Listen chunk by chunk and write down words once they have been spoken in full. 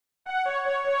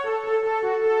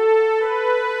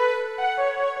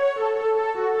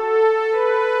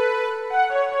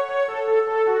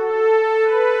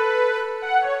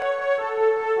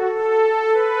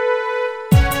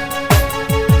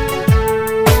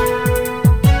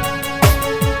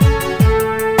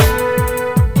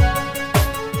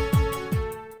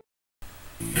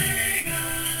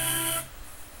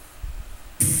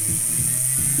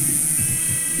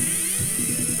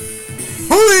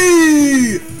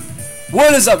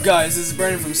What is up, guys? This is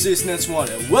Brandon from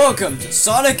CSNets1, and welcome to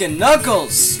Sonic and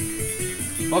Knuckles.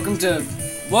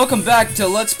 Welcome back to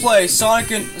Let's Play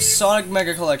Sonic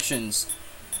Mega Collections.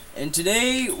 And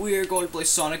today we are going to play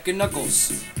Sonic and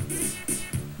Knuckles.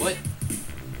 What?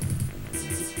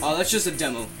 Oh, that's just a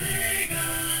demo.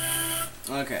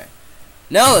 Okay.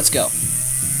 Now let's go.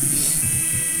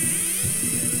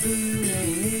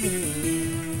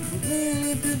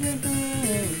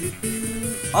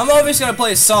 I'm always gonna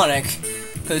play Sonic,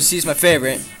 because he's my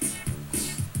favorite.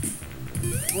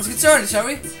 Let's get started, shall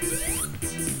we?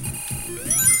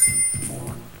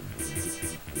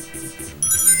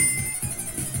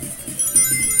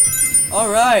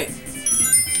 Alright.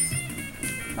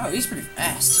 Oh, he's pretty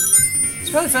fast. He's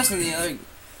probably faster than the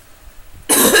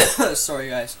other. Sorry,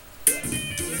 guys.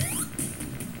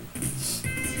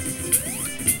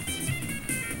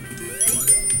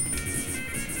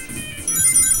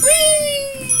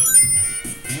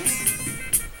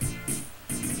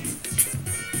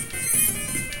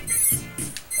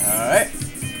 Alright.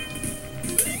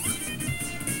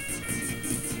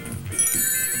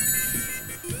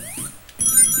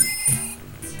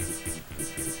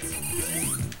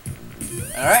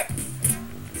 Alright.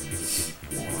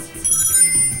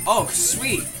 Oh,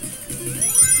 sweet.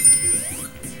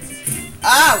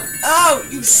 Ow! Ow!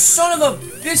 You son of a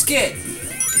biscuit!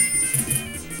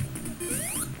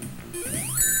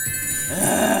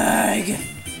 Ugh.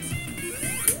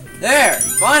 There!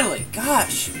 Finally!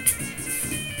 Gosh!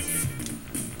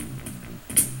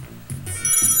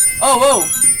 Oh, whoa!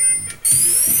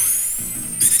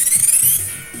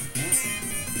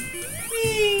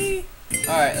 Whee!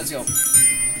 Alright, let's go.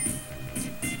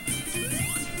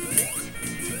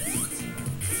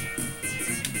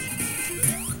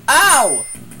 Ow!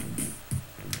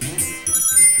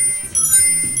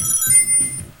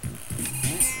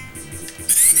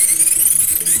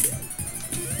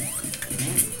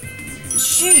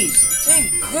 Jeez,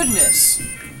 thank goodness.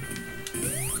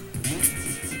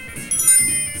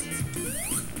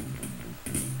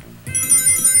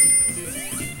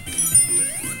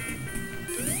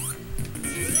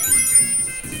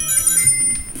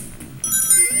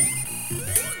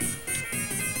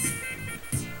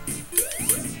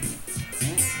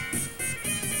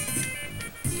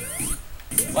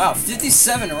 Wow,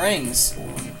 57 rings.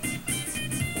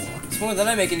 It's more than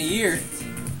I make in a year.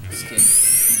 Just kidding.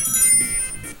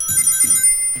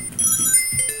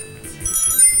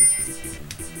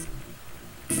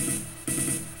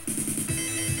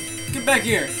 Get back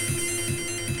here.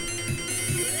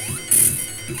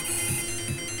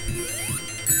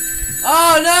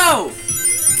 Oh no!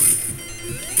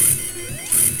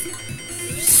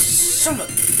 Son of a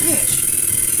bitch.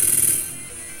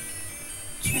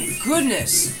 Thank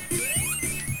goodness.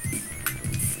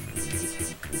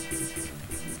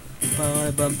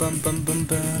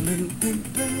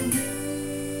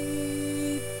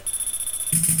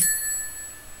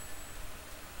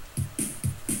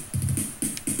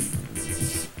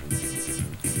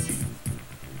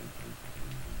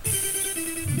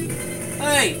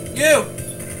 Hey, you!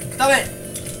 Stop it!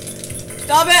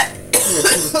 Stop it!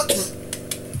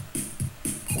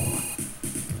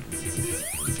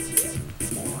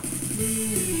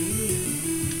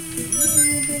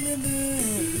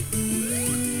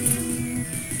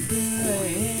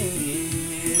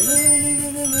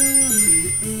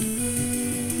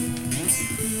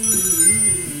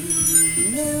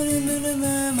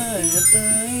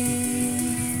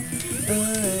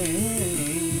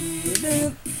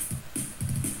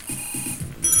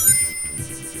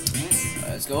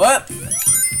 Let's go up.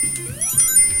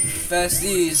 Fast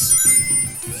these.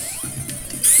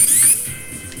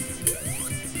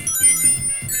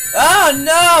 Oh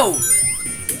no!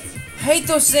 Hate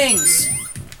those things.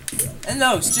 And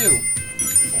those too.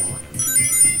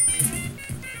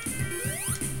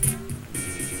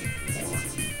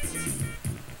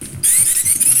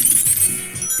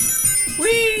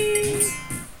 Whee!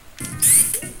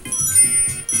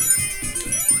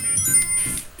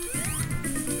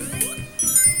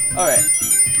 Alright.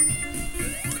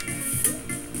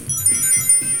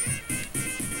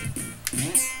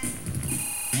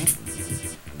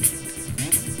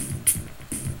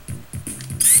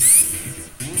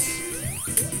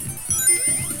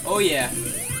 Oh yeah.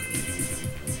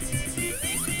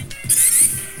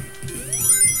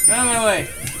 Get out of my way.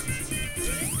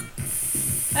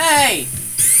 Hey!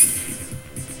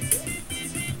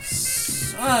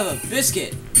 Son of a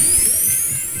biscuit.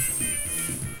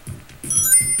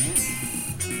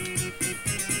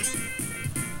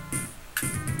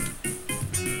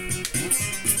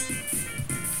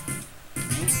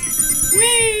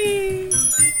 Whee!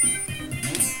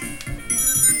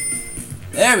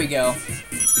 There we go.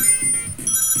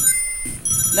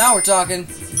 Now we're talking.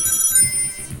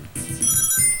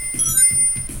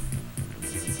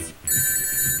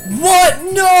 What?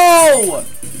 No!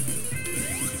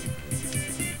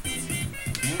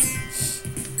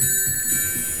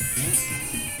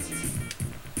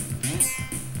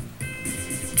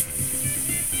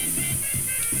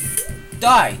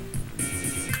 Die.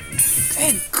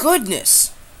 Thank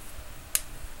goodness.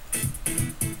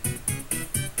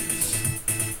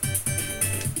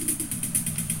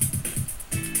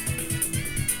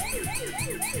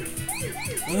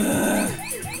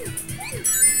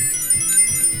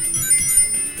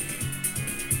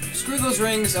 Screw those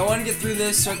rings. I want to get through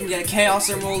this so I can get a Chaos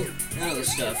Emerald and other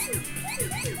stuff.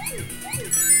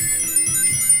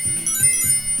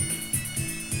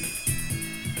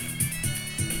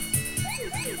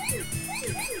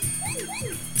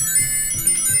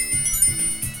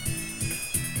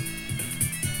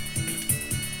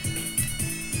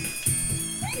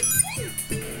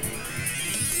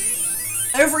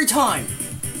 Every time.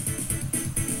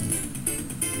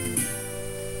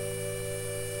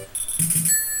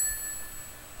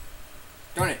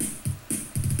 Darn it.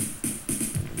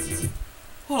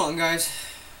 Hold on, guys.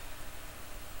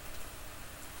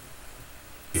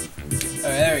 Alright,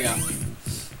 there we go.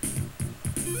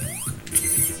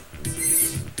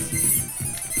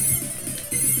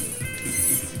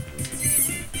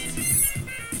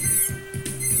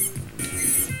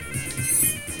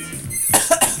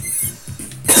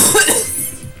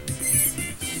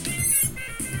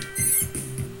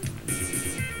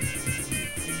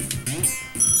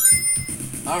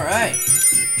 Alright.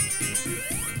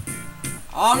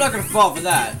 I'm not gonna fall for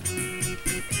that.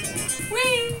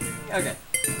 Whee! Okay.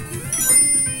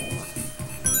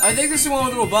 I think this is the one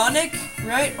with Robotnik,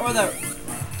 right? Or that...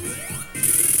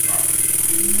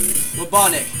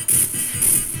 Robotnik.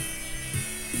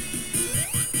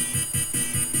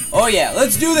 Oh yeah,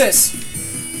 let's do this!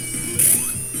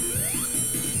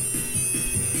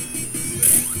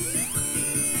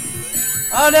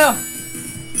 Oh no!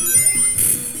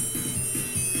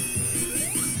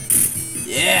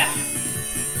 Yeah!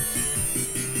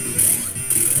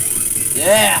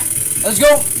 Yeah! Let's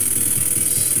go!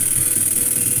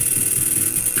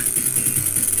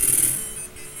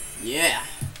 Yeah!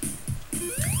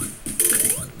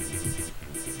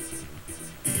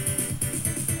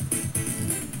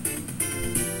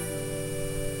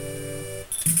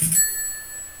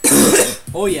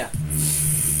 Oh yeah!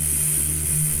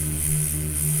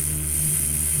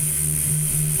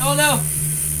 Oh no!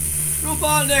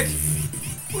 Robotnik!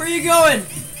 Where are you going?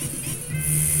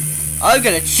 I'm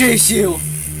gonna chase you!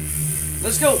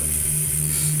 Let's go!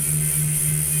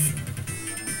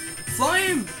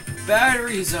 Flying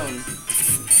battery zone.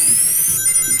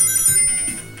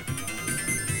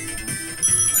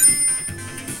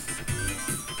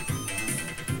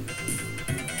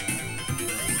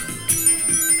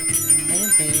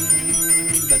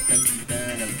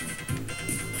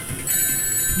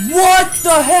 What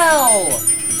the hell?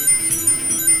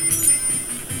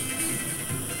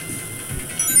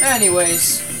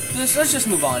 Anyways, let's just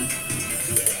move on.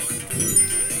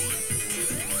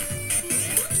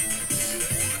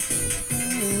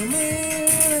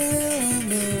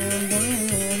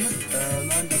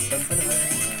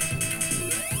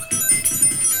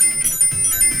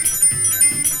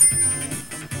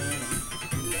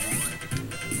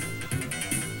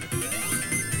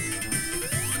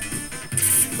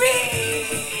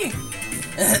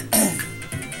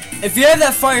 If you have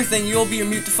that fire thing, you'll be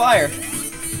immune to fire.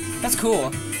 That's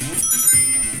cool.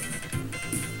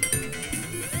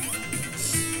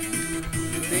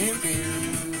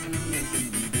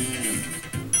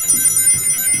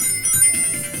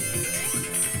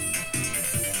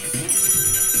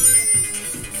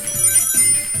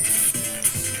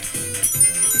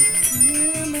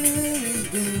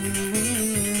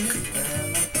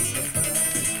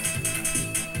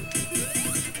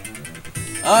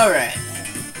 All right.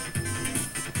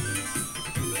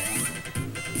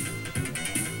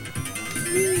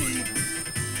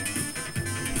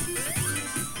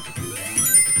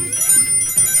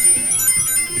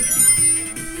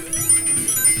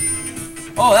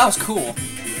 Oh, that was cool.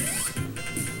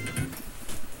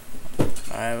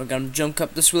 Alright, we're gonna jump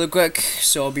up this really quick,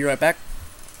 so I'll be right back.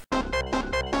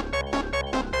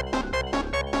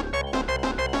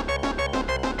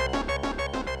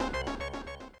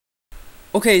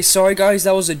 Okay, sorry guys,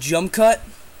 that was a jump cut.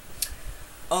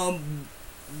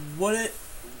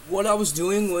 What I was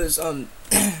doing was,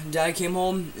 Dad came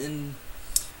home and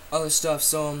other stuff,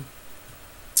 so,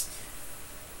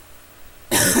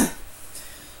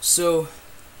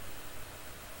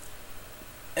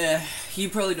 you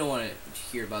probably don't want to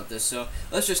hear about this, so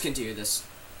let's just continue this.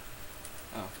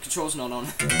 Oh, control's not on.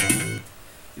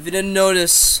 If you didn't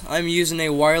notice, I'm using a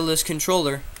wireless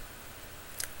controller,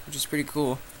 which is pretty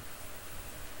cool.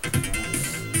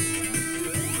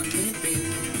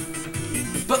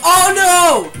 But oh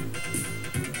no!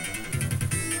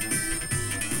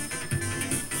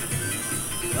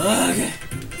 Okay.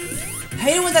 I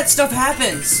hate when that stuff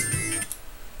happens.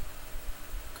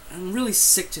 I'm really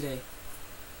sick today.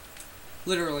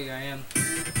 Literally, I am.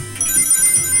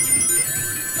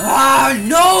 Ah,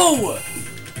 no!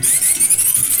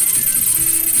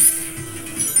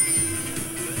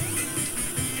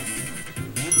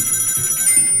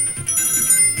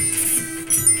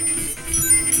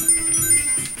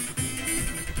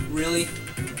 Really?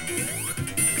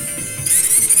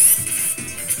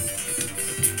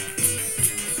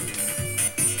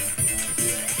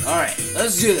 Alright,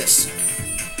 let's do this.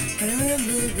 Alright,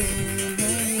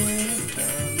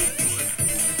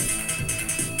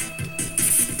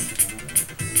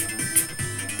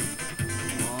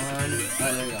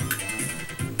 there we go.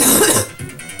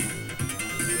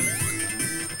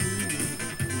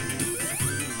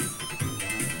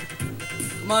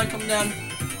 Come on, come down.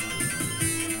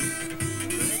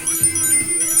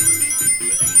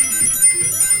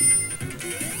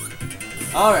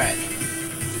 Alright.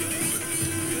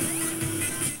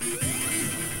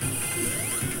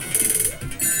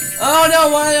 Oh no,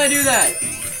 why did I do that?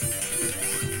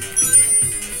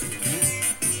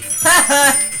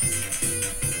 Haha!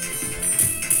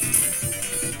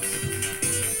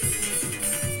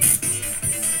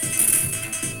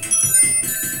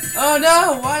 Oh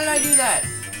no, why did I do that?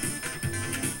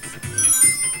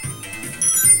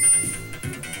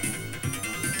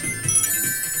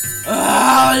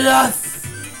 Ah, the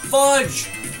fudge!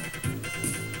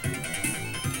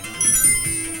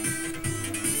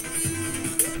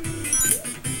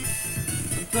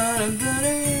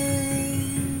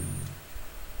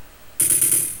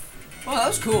 Oh, that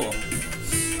was cool.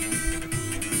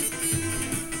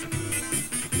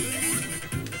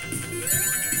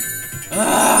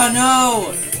 Ah,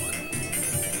 no!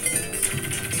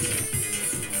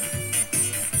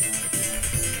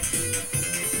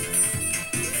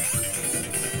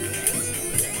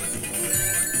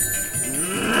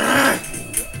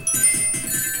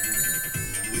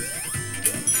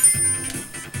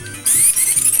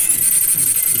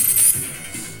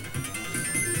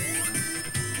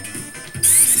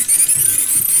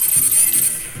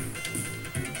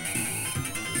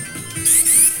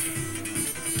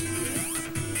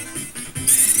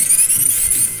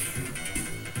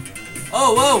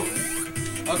 Oh, whoa!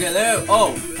 Okay, there.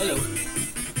 Oh, hello.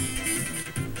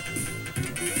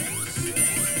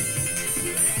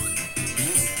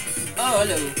 Oh,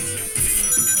 hello.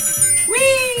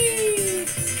 Whee!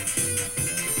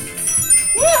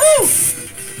 Woohoo!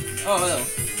 Oh, hello.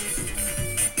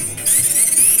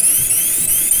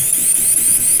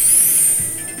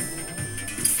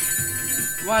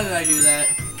 Why did I do that?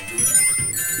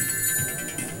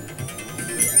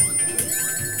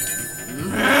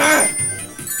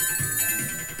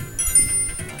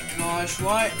 Gosh,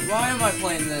 why am I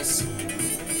playing this?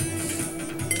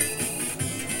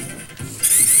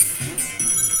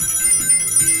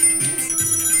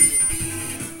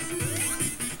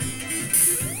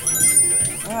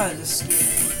 Ah, this.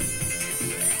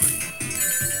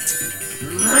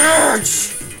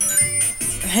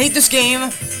 I hate this game.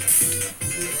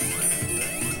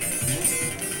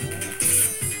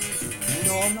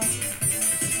 No, I'm not.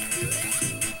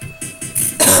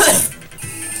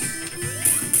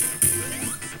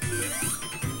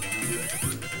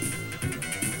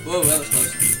 Whoa, that was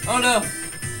close. Oh no!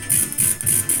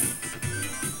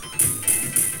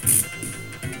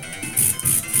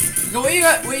 So what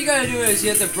you gotta do is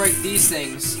you have to break these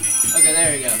things. Okay,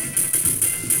 there you go.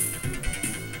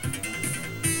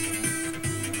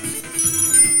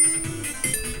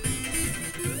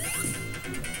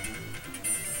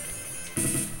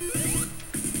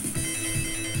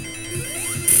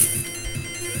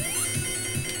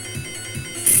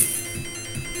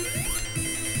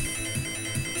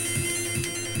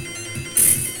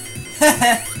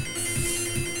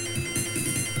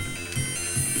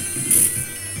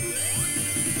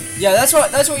 Yeah, that's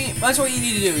what you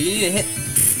need to do. You need to hit.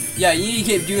 Yeah, you need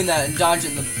to keep doing that and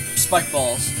dodging the spike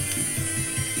balls.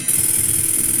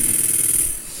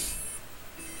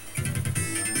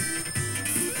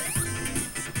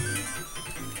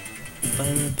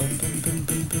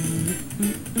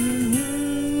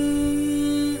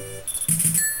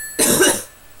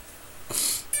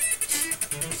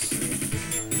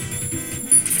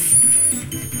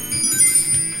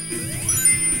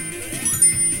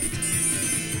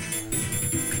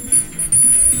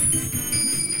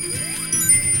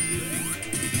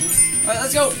 Alright,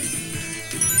 let's go!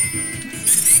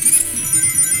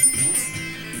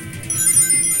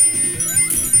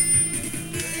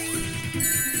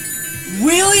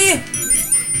 Really?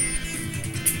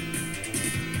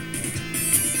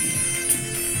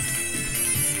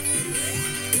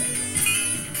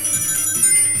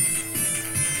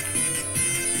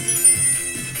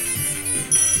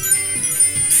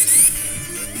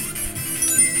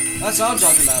 That's what I'm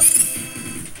talking about.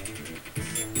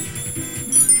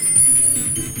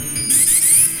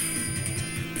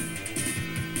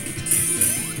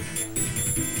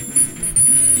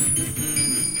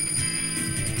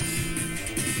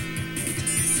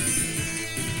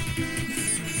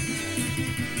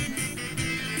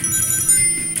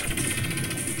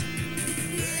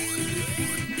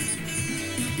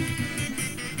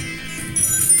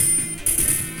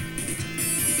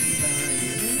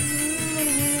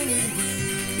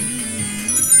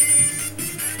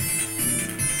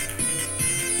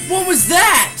 What was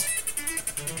that?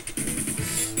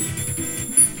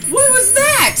 What was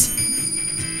that?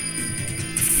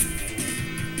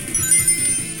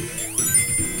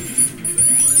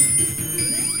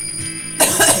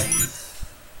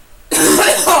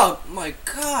 Oh my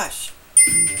gosh.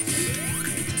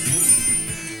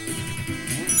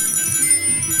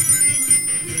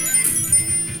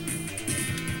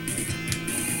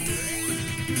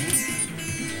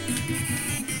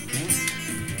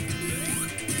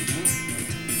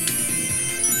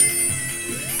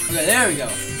 Okay, there we go.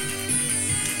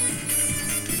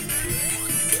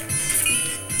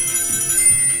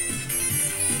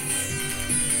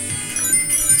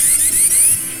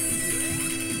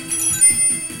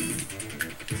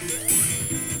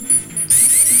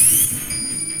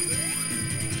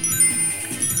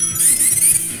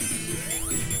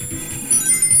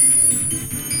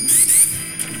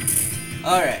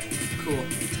 Alright, cool.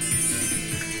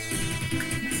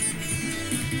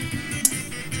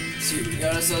 Let's see what we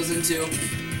got ourselves into.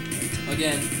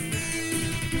 Again.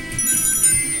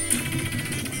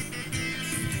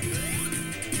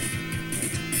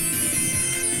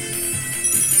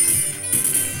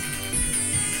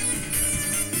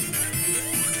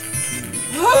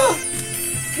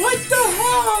 What the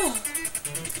hell?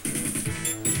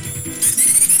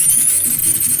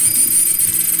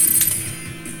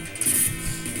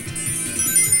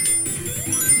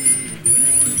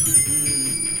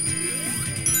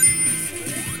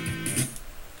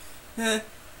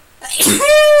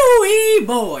 Wee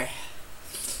boy.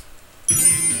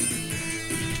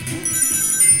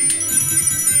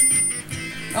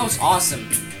 That was awesome.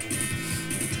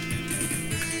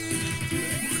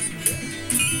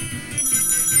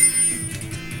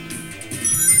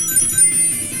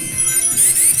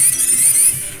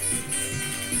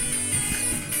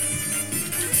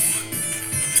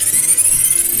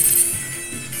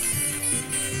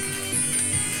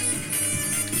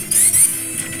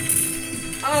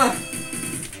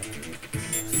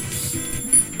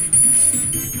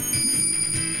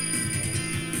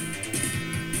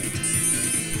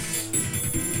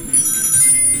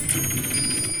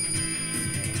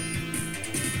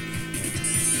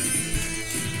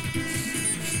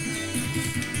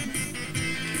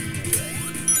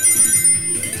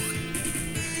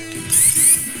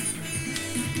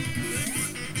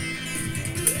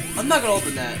 I'm not gonna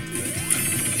open that.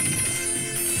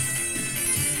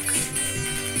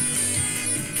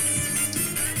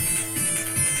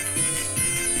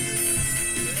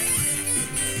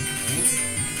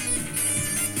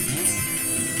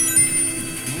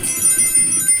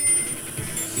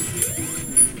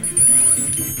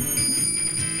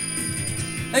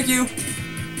 Thank you.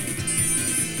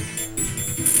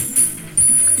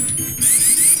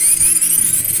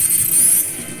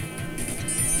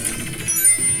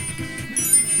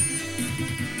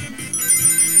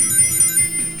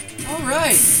 All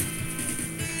right.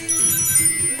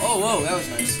 Oh, whoa, that was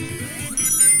nice.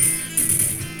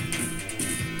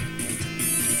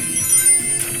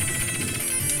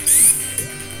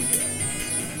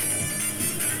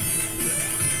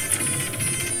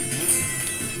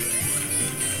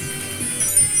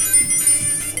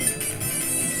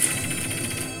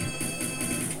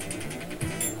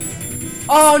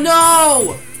 Oh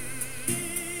no!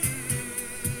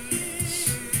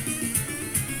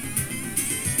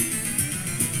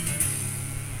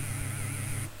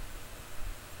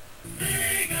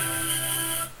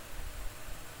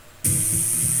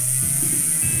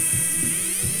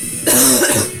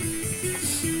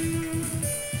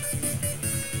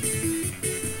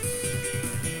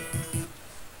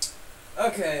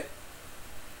 Okay.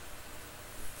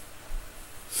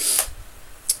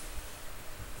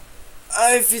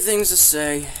 I have a few things to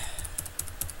say.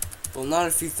 Well, not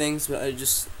a few things, but I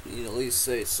just need to at least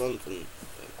say something.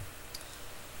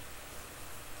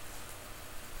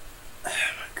 Oh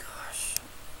my gosh.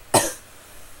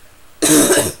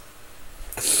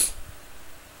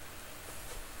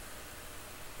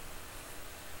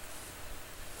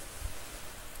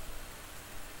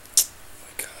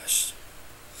 My gosh.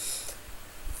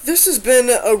 This has been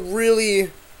a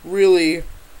really,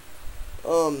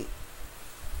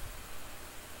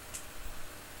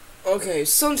 okay,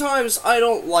 sometimes I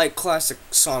don't like classic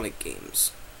Sonic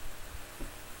games.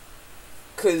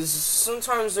 'Cause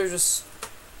sometimes they're just...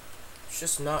 it's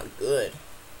just not good.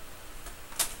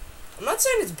 I'm not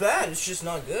saying it's bad, it's just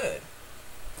not good.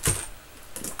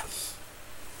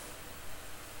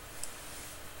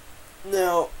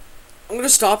 Now, I'm gonna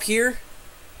stop here.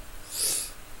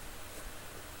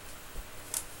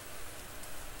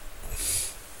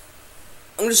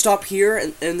 I'm gonna stop here,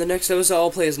 and the next episode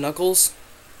I'll play as Knuckles.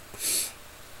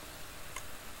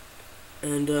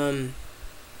 And,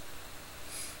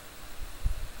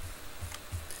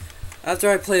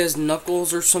 after I play as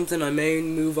Knuckles or something, I may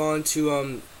move on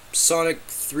to, Sonic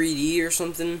 3D or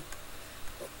something.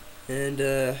 And,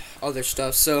 other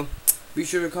stuff. So, be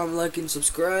sure to comment, like, and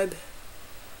subscribe.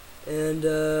 And,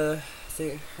 alright,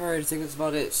 I think that's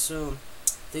about it. So,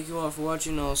 thank you all for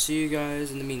watching. I'll see you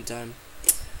guys in the meantime.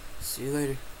 See you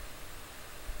later.